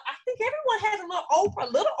like, well, I think everyone has a little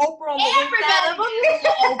Oprah on the inside of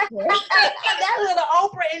them. That little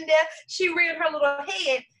Oprah in there, she reared her little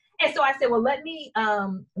head. And so I said, well, let me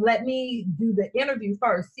do the interview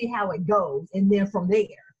first, see how it goes, and then from there.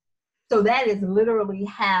 So that is literally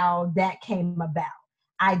how that came about.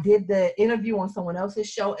 I did the interview on someone else's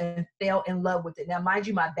show and fell in love with it. Now, mind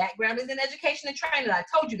you, my background is in education and training. I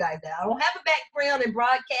told you guys that. I don't have a background in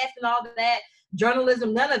broadcast and all of that,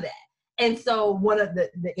 journalism, none of that. And so one of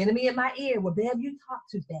the enemy in my ear, well, Bev, you talk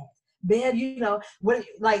too fast. Bev, you know,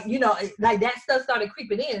 like that stuff started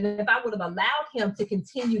creeping in. And if I would have allowed him to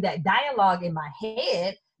continue that dialogue in my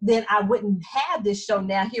head, then I wouldn't have this show.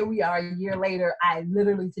 Now, here we are a year later. I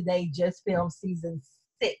literally today just filmed season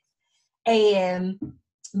 6.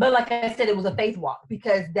 But like I said, it was a faith walk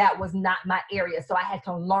because that was not my area. So I had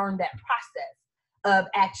to learn that process of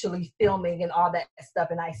actually filming and all that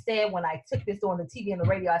stuff. And I said, when I took this on the TV and the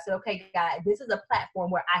radio, I said, okay, guys, this is a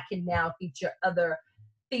platform where I can now feature other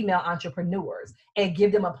female entrepreneurs and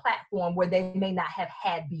give them a platform where they may not have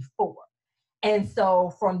had before. And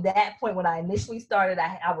so from that point, when I initially started,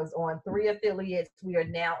 I was on 3 affiliates. We are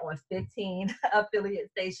now on 15 affiliate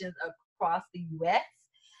stations across the U.S.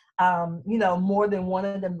 You know, more than one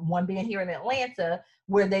of them, one being here in Atlanta,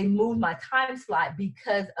 where they moved my time slot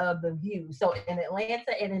because of the view. So in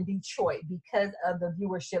Atlanta and in Detroit, because of the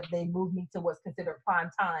viewership, they moved me to what's considered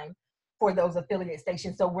prime time for those affiliate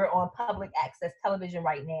stations. So we're on public access television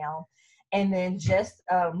right now. And then just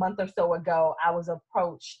a month or so ago, I was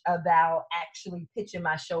approached about actually pitching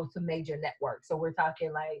my show to major networks. So we're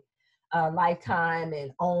talking like Lifetime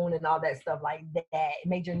and OWN and all that stuff like that,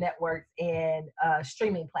 major networks and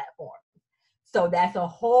streaming platforms. So that's a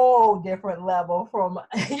whole different level from,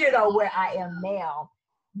 you know, where I am now.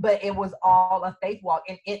 But it was all a faith walk.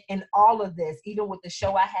 And in all of this, even with the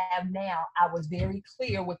show I have now, I was very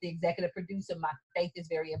clear with the executive producer, my faith is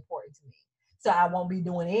very important to me. So I won't be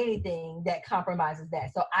doing anything that compromises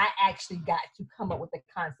that. So I actually got to come up with the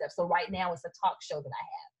concept. So right now it's a talk show that I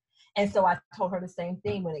have. And so I told her the same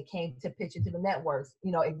thing when it came to pitching to the networks.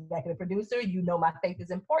 Executive producer, my faith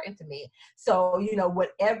is important to me. So,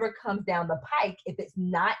 whatever comes down the pike, if it's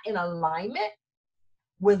not in alignment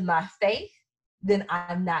with my faith, then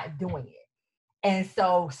I'm not doing it. And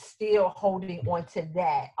so still holding on to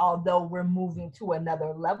that, although we're moving to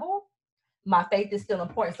another level, my faith is still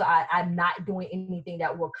important. So I'm not doing anything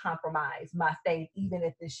that will compromise my faith. Even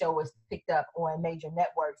if the show is picked up on major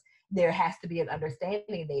networks, there has to be an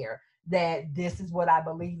understanding there that this is what I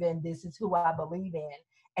believe in. This is who I believe in.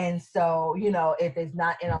 And so, if it's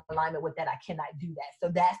not in alignment with that, I cannot do that. So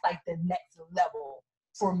that's like the next level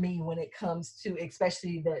for me when it comes to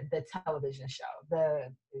especially the television show,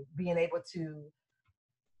 the being able to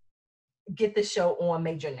get the show on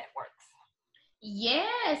major networks.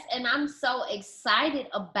 Yes, and I'm so excited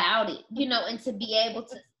about it, and to be able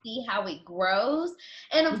to see how it grows.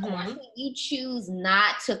 And of course, when you choose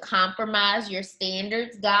not to compromise your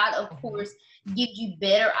standards, God, of course, gives you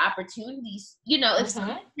better opportunities. If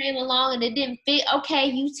something came along and it didn't fit, okay,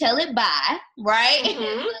 you tell it bye,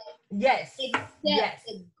 right? Yes. Accept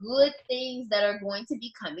the good things that are going to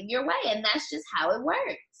be coming your way, and that's just how it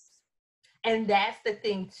works. And that's the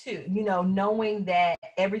thing too, knowing that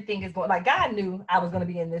everything is going, like God knew I was going to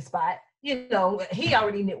be in this spot, he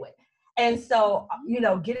already knew it. And so,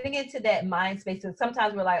 getting into that mind space, and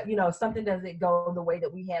sometimes we're like, something doesn't go the way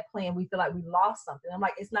that we had planned. We feel like we lost something. I'm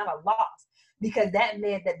like, it's not a loss, because that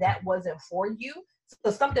meant that wasn't for you.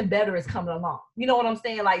 So something better is coming along. You know what I'm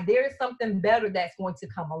saying? Like there's something better that's going to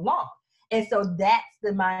come along. And so that's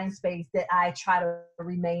the mind space that I try to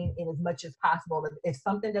remain in as much as possible. If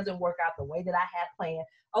something doesn't work out the way that I have planned,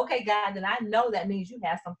 okay, God, then I know that means you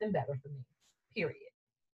have something better for me, period.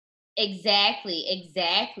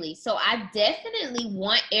 Exactly. So I definitely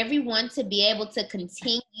want everyone to be able to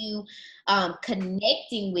continue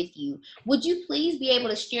connecting with you. Would you please be able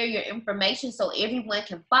to share your information so everyone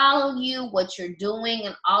can follow you, what you're doing,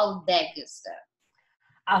 and all of that good stuff?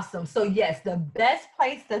 Awesome. So yes, the best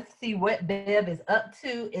place to see what Bev is up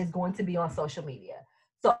to is going to be on social media.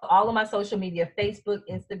 So all of my social media, Facebook,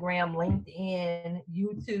 Instagram, LinkedIn,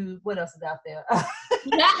 YouTube, what else is out there? I'm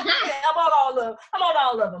on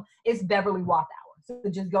all of them. It's Beverly Walthour. So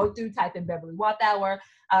just go through, type in Beverly Walthour,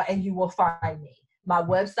 and you will find me. My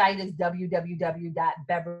website is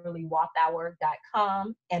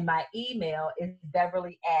www.beverlywalthour.com, and my email is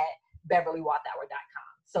beverly@beverlywalthour.com.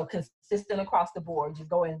 So consistent across the board. Just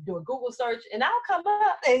go and do a Google search and I'll come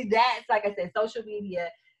up. And that's, like I said, social media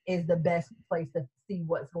is the best place to see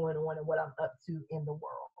what's going on and what I'm up to in the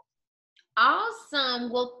world. Awesome.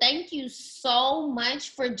 Well, thank you so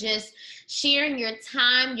much for just sharing your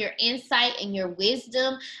time, your insight, and your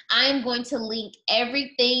wisdom. I'm going to link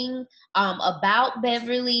everything about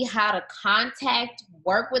Beverly, how to contact,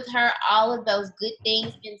 work with her, all of those good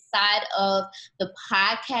things inside of the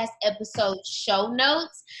podcast episode show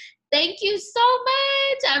notes. Thank you so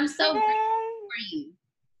much. I'm so grateful for you.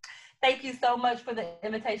 Thank you so much for the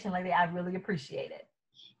invitation, lady. I really appreciate it.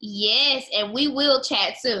 Yes, and we will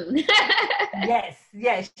chat soon. Yes.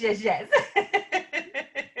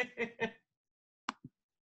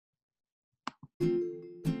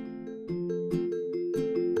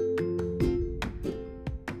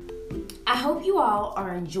 I hope you all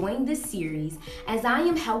are enjoying this series as I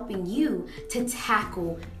am helping you to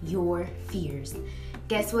tackle your fears.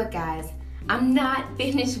 Guess what, guys? I'm not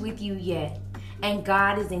finished with you yet, and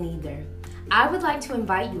God isn't either. I would like to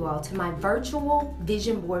invite you all to my virtual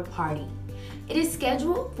vision board party. It is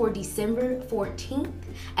scheduled for December 14th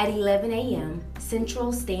at 11 a.m.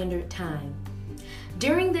 Central Standard Time.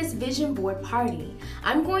 During this vision board party,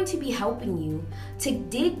 I'm going to be helping you to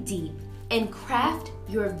dig deep and craft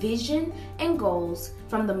your vision and goals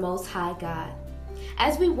from the Most High God.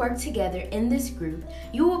 As we work together in this group,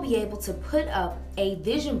 you will be able to put up a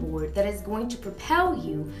vision board that is going to propel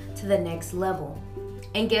you to the next level.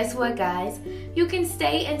 And guess what, guys? You can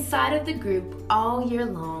stay inside of the group all year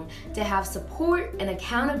long to have support and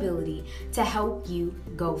accountability to help you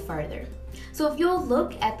go further. So if you'll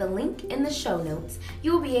look at the link in the show notes,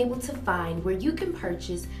 you'll be able to find where you can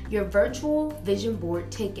purchase your virtual vision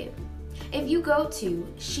board ticket. If you go to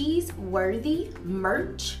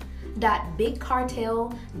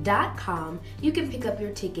she'sworthymerch.bigcartel.com, you can pick up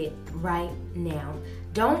your ticket right now.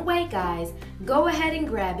 Don't wait, guys. Go ahead and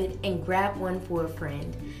grab it, and grab one for a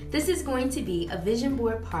friend. This is going to be a vision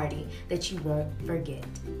board party that you won't forget.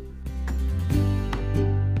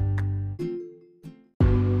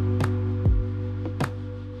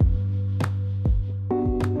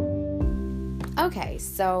 Okay,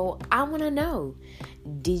 so I want to know,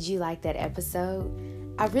 did you like that episode?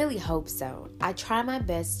 I really hope so. I try my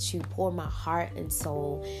best to pour my heart and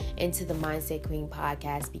soul into the Mindset Queen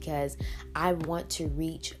podcast because I want to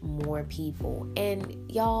reach more people.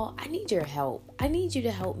 And y'all, I need your help. I need you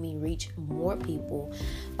to help me reach more people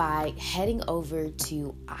by heading over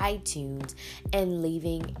to iTunes and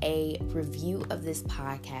leaving a review of this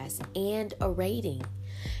podcast and a rating.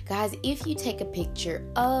 Guys, if you take a picture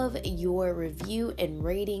of your review and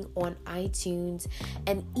rating on iTunes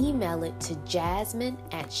and email it to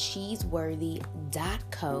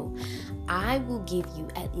jasmine@shesworthy.co, I will give you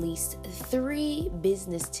at least 3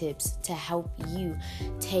 business tips to help you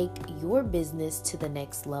take your business to the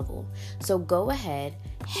next level. So go ahead,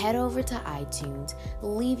 head over to iTunes,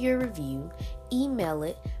 leave your review, email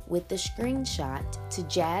it with the screenshot to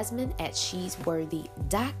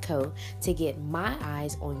jasmine@shesworthy.co to get my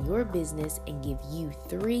eyes on your business and give you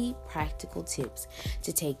 3 practical tips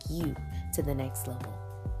to take you to the next level.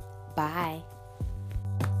 Bye.